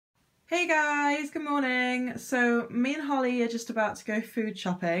Hey guys, good morning. So me and Holly are just about to go food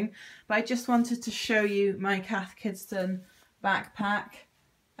shopping, but I just wanted to show you my Cath Kidston backpack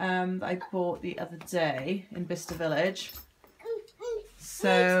that I bought the other day in Bicester Village.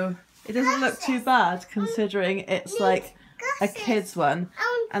 So it doesn't look too bad considering it's like a kid's one.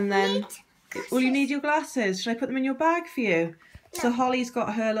 And then, well, you need your glasses. Should I put them in your bag for you? So Holly's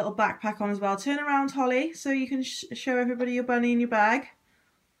got her little backpack on as well. Turn around, Holly, so you can show everybody your bunny in your bag.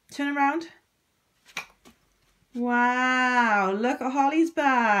 Turn around. Wow, look at Holly's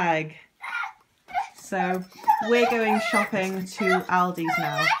bag. So we're going shopping to ALDI's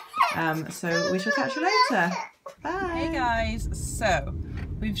now. So we shall catch you later. Bye. Hey guys, so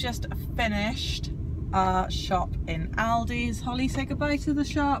we've just finished our shop in ALDI's. Holly, say goodbye to the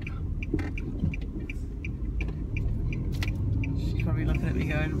shop. She's probably looking at me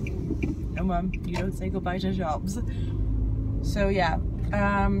going, oh mum, you don't say goodbye to shops. So yeah.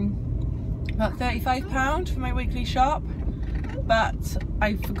 About £35 for my weekly shop, but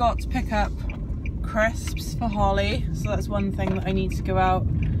I forgot to pick up crisps for Holly, so that's one thing that I need to go out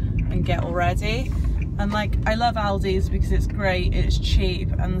and get already. And like, I love Aldi's because it's great, it's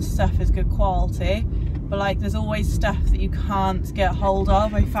cheap and the stuff is good quality, but like there's always stuff that you can't get hold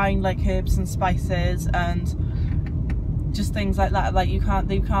of. I find like herbs and spices and just things like that, like you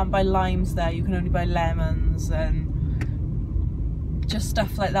can't buy limes there, you can only buy lemons and just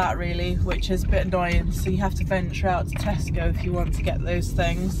stuff like that really, which is a bit annoying, so you have to venture out to Tesco if you want to get those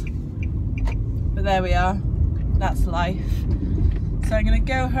things. But there we are, that's life. So I'm going to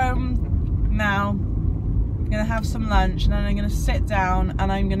go home now, I'm going to have some lunch and then I'm going to sit down and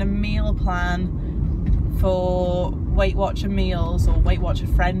I'm going to meal plan for Weight Watcher meals or Weight Watcher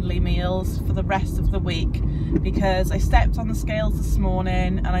friendly meals for the rest of the week, because I stepped on the scales this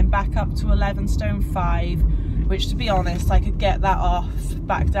morning and I'm back up to 11 stone 5, which to be honest I could get that off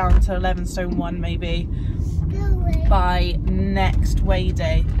back down to 11 stone 1 maybe by next weigh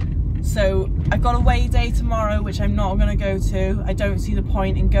day. So I've got a weigh day tomorrow which I'm not going to go to. I don't see the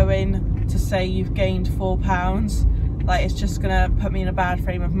point in going to say you've gained 4 pounds, like it's just going to put me in a bad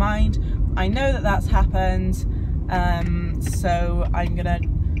frame of mind. I know that that's happened, so I'm going to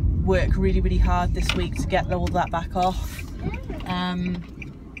work really hard this week to get all that back off.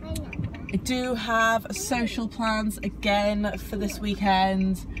 I do have social plans again for this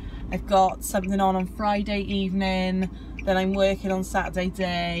weekend. I've got something on Friday evening, then I'm working on Saturday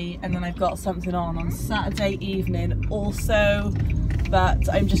day, and then I've got something on Saturday evening also,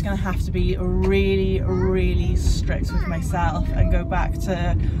 but I'm just going to have to be really strict with myself and go back to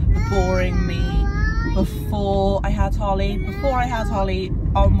the boring me before I had Holly. Before I had Holly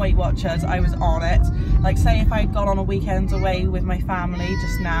on Weight Watchers, I was on it. Like say if I'd gone on a weekend away with my family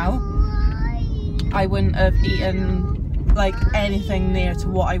just now, I wouldn't have eaten like anything near to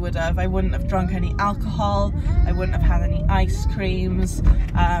what I would have. I wouldn't have drunk any alcohol, I wouldn't have had any ice creams.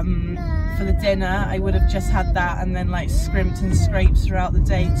 For the dinner I would have just had that and then like scrimped and scraped throughout the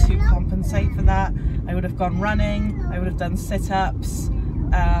day to compensate for that. I would have gone running, I would have done sit-ups,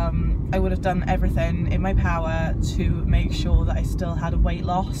 I would have done everything in my power to make sure that I still had a weight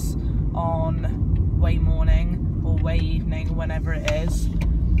loss on weigh morning or weigh evening, whenever it is.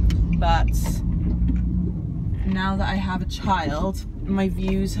 But now that I have a child, my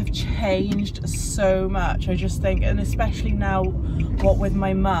views have changed so much. I just think, and especially now what with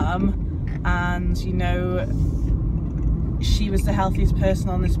my mum, and you know, she was the healthiest person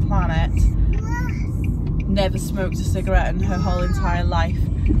on this planet, never smoked a cigarette in her whole entire life,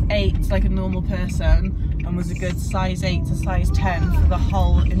 ate like a normal person and was a good size 8 to size 10 for the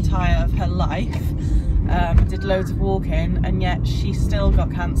whole entire of her life. Did loads of walking, and yet she still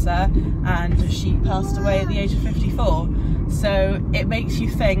got cancer and she passed away at the age of 54. So it makes you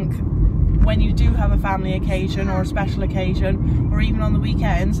think, when you do have a family occasion or a special occasion or even on the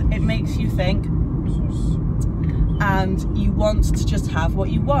weekends, it makes you think and you want to just have what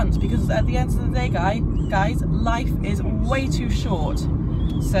you want, because at the end of the day guys, life is way too short.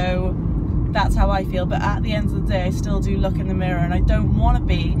 So that's how I feel, but at the end of the day I still do look in the mirror and I don't want to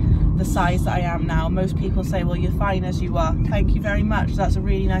be the size that I am now. Most people say, well, you're fine as you are. Thank you very much, that's a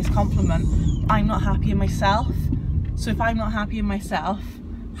really nice compliment. I'm not happy in myself, so if I'm not happy in myself,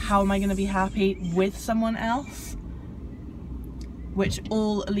 how am I going to be happy with someone else? Which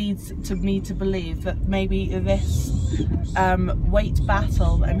all leads to me to believe that maybe this weight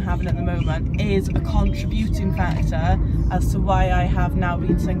battle that I'm having at the moment is a contributing factor as to why I have now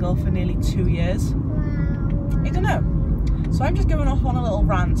been single for nearly 2 years. I don't know. So I'm just going off on a little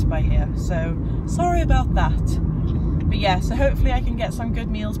rant by here, so sorry about that. But yeah, so hopefully I can get some good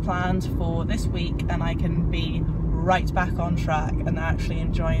meals planned for this week and I can be right back on track and actually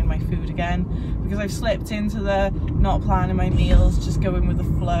enjoying my food again, because I've slipped into the not planning my meals, just going with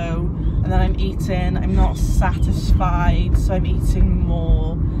the flow, and then I'm eating, I'm not satisfied, so I'm eating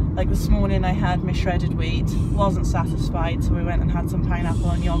more. Like this morning I had my shredded wheat, wasn't satisfied, so we went and had some pineapple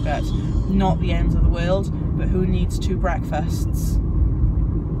and yogurt. Not the end of the world, but who needs 2 breakfasts?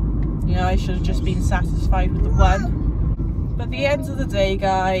 You know, I should have just been satisfied with the one. But at the end of the day,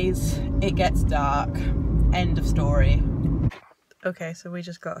 guys, it gets dark. End of story. Okay, so we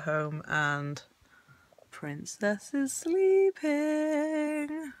just got home and Princess is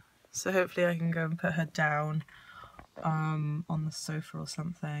sleeping. So hopefully I can go and put her down on the sofa or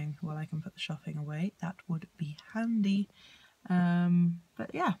something while I can put the shopping away. That would be handy.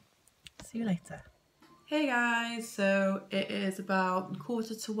 But yeah, see you later. Hey guys, so it is about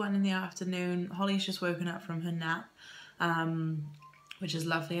 1:45 in the afternoon. Holly's just woken up from her nap, which is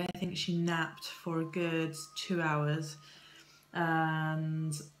lovely. I think she napped for a good 2 hours.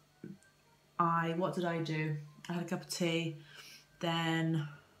 And what did I do? I had a cup of tea, then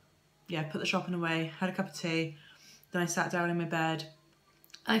yeah, put the shopping away, had a cup of tea, then I sat down in my bed.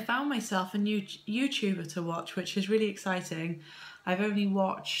 I found myself a new YouTuber to watch, which is really exciting. I've only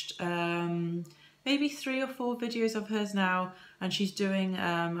watched maybe 3 or 4 videos of hers now, and she's doing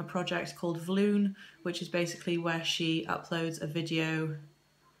a project called Vloon, which is basically where she uploads a video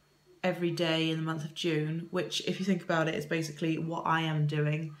every day in the month of June, which, if you think about it, is basically what I am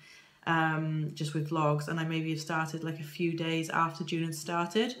doing, just with vlogs. And I maybe have started like a few days after June had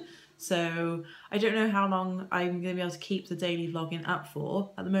started. So I don't know how long I'm going to be able to keep the daily vlogging up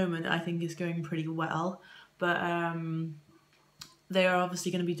for. At the moment, I think it's going pretty well, but there are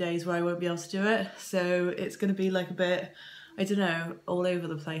obviously going to be days where I won't be able to do it. So it's going to be like a bit, I don't know, all over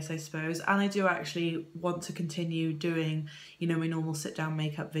the place, I suppose. And I do actually want to continue doing, you know, my normal sit down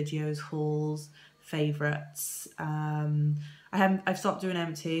makeup videos, hauls, favourites. I've stopped doing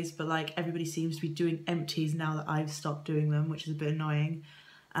empties, but like everybody seems to be doing empties now that I've stopped doing them, which is a bit annoying.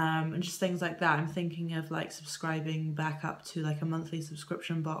 And just things like that. I'm thinking of like subscribing back up to like a monthly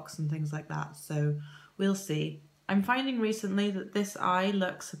subscription box and things like that. So we'll see. I'm finding recently that this eye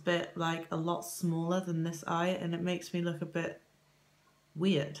looks a bit like a lot smaller than this eye, and it makes me look a bit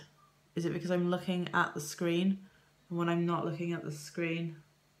weird. Is it because I'm looking at the screen? And when I'm not looking at the screen,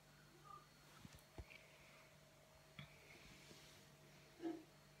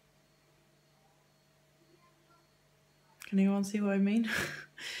 can anyone see what I mean?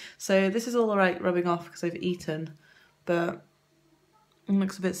 So this is all right rubbing off because I've eaten, but it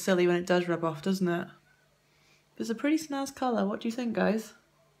looks a bit silly when it does rub off, doesn't it? It's a pretty snazzy colour. What do you think, guys?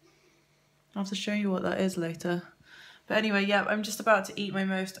 I'll have to show you what that is later. But anyway, yeah, I'm just about to eat my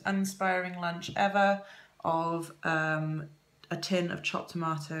most uninspiring lunch ever of a tin of chopped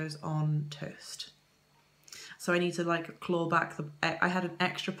tomatoes on toast. So I need to like claw back I had an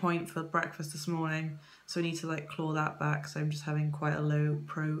extra point for breakfast this morning, so I need to like claw that back. So I'm just having quite a low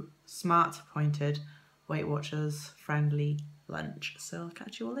smart pointed Weight Watchers friendly lunch. So I'll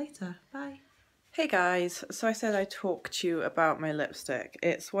catch you all later. Bye. Hey guys, so I said I'd talk to you about my lipstick.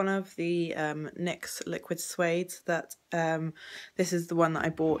 It's one of the NYX liquid suedes that, this is the one that I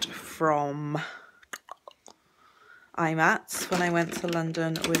bought from IMATS when I went to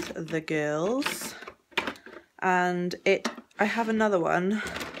London with the girls. And I have another one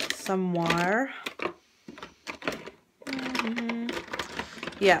somewhere.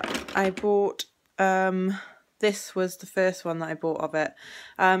 Yeah, I bought, this was the first one that I bought of it.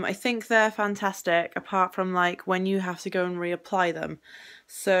 I think they're fantastic, apart from like when you have to go and reapply them.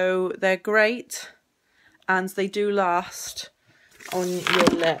 So they're great, and they do last on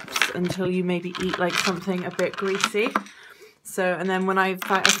your lips until you maybe eat like something a bit greasy. So, and then when I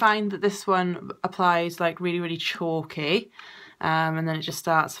find that this one applies like really, really chalky, and then it just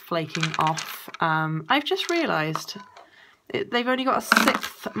starts flaking off. I've just realised they've only got a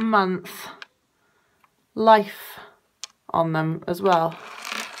 6 month life on them as well.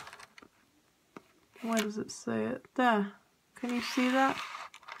 Why does it say it there? Can you see that?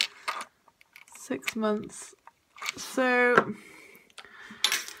 6 months. So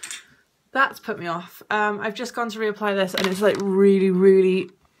that's put me off. I've just gone to reapply this and it's like really, really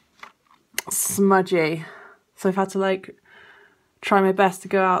smudgy. So I've had to like try my best to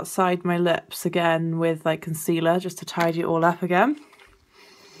go outside my lips again with like concealer just to tidy it all up again.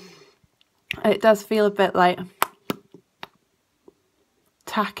 It does feel a bit like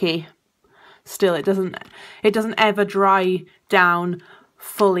tacky still. It doesn't ever dry down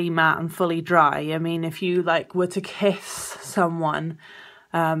fully matte and fully dry. I mean, if you like were to kiss someone,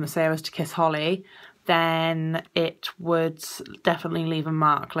 say I was to kiss Holly, then it would definitely leave a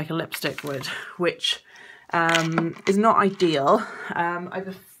mark like a lipstick would, which is not ideal. I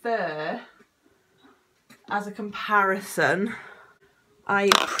prefer, as a comparison, I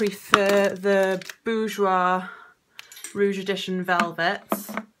prefer the Bourjois Rouge Edition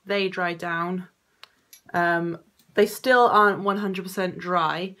Velvets. They dry down. They still aren't 100%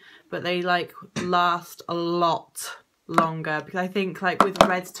 dry, but they like last a lot longer, because I think like with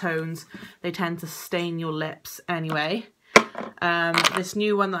red tones they tend to stain your lips anyway. This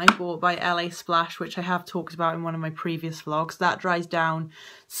new one that I bought by LA Splash, which I have talked about in one of my previous vlogs, that dries down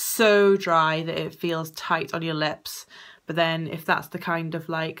so dry that it feels tight on your lips. But then if that's the kind of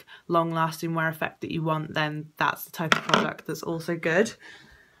like long lasting wear effect that you want, then that's the type of product that's also good.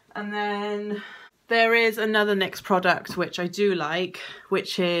 And then there is another NYX product which I do like,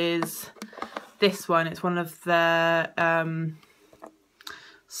 which is this one. It's one of the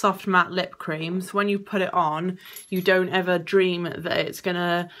soft matte lip creams. When you put it on, you don't ever dream that it's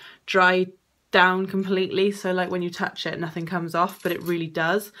gonna dry down completely. So like when you touch it, nothing comes off, but it really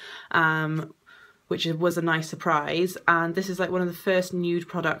does. Which was a nice surprise. And this is like one of the first nude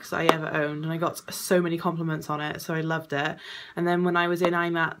products I ever owned, and I got so many compliments on it, so I loved it. And then when I was in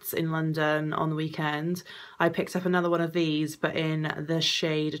IMATS in London on the weekend, I picked up another one of these, but in the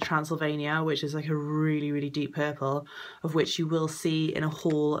shade Transylvania, which is like a really, really deep purple, of which you will see in a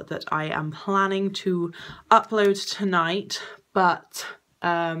haul that I am planning to upload tonight, but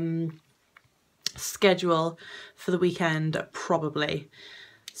schedule for the weekend probably.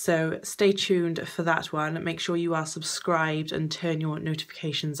 So stay tuned for that one. Make sure you are subscribed and turn your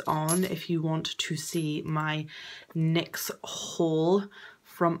notifications on if you want to see my NYX haul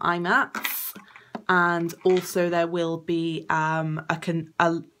from IMATS. And also there will be a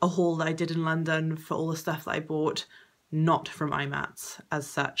haul that I did in London for all the stuff that I bought, not from IMATS as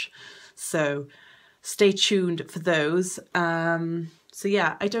such. So stay tuned for those. So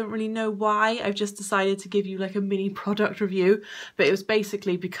yeah, I don't really know why. I've just decided to give you like a mini product review, but it was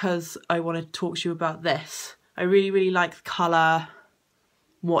basically because I wanted to talk to you about this. I really, really like the colour.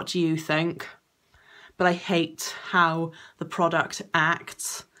 What do you think? But I hate how the product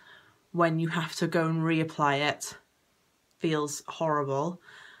acts when you have to go and reapply it. Feels horrible.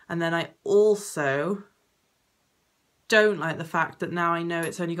 And then I also don't like the fact that now I know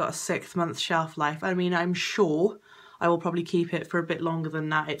it's only got a 6-month shelf life. I mean, I'm sure I will probably keep it for a bit longer than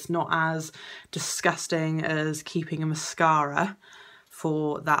that. It's not as disgusting as keeping a mascara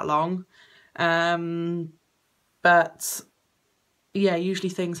for that long. But yeah, usually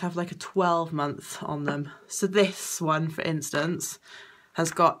things have like a 12-month on them. So this one, for instance,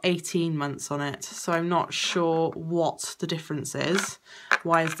 has got 18 months on it. So I'm not sure what the difference is.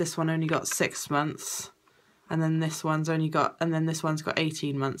 Why has this one only got 6 months? And then this one's only got, and then this one's got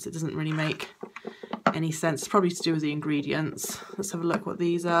 18 months. It doesn't really make any sense. It's probably to do with the ingredients. Let's have a look what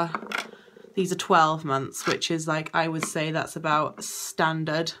these are. These are 12 months, which is like, I would say that's about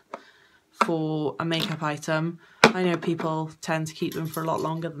standard for a makeup item. I know people tend to keep them for a lot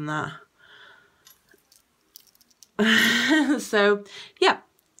longer than that. So yeah.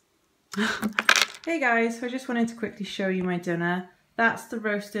 Hey guys, so I just wanted to quickly show you my dinner. That's the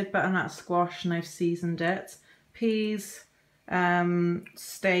roasted butternut squash, and I've seasoned it. Peas,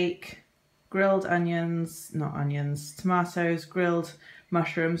 steak, grilled onions, not onions, tomatoes, grilled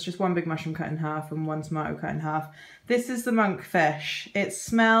mushrooms, just one big mushroom cut in half and one tomato cut in half. This is the monkfish. It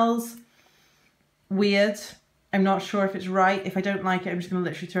smells weird. I'm not sure if it's right. If I don't like it, I'm just going to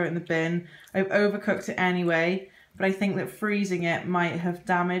literally throw it in the bin. I've overcooked it anyway, but I think that freezing it might have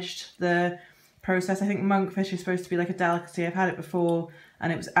damaged the process. I think monkfish is supposed to be like a delicacy. I've had it before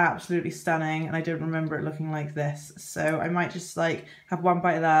and it was absolutely stunning, and I don't remember it looking like this. So I might just like have one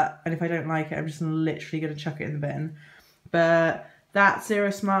bite of that, and if I don't like it, I'm just literally going to chuck it in the bin. But that's 0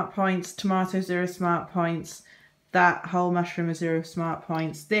 smart points, tomato 0 smart points, that whole mushroom is 0 smart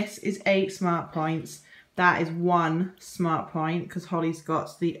points, this is 8 smart points, that is 1 smart point because Holly's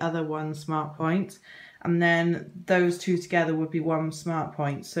got the other 1 smart point. And then those two together would be 1 smart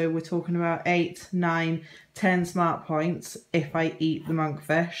point. So we're talking about 8, 9, 10 smart points if I eat the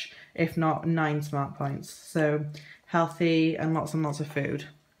monkfish. If not, 9 smart points. So healthy and lots of food.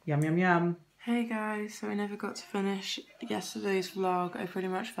 Yum, yum, yum. Hey guys, so I never got to finish yesterday's vlog. I pretty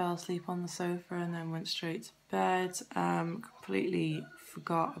much fell asleep on the sofa and then went straight to bed. Completely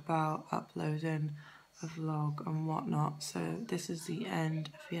forgot about uploading a vlog and whatnot. So this is the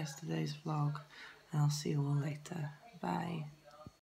end of yesterday's vlog. And I'll see you all later. Bye.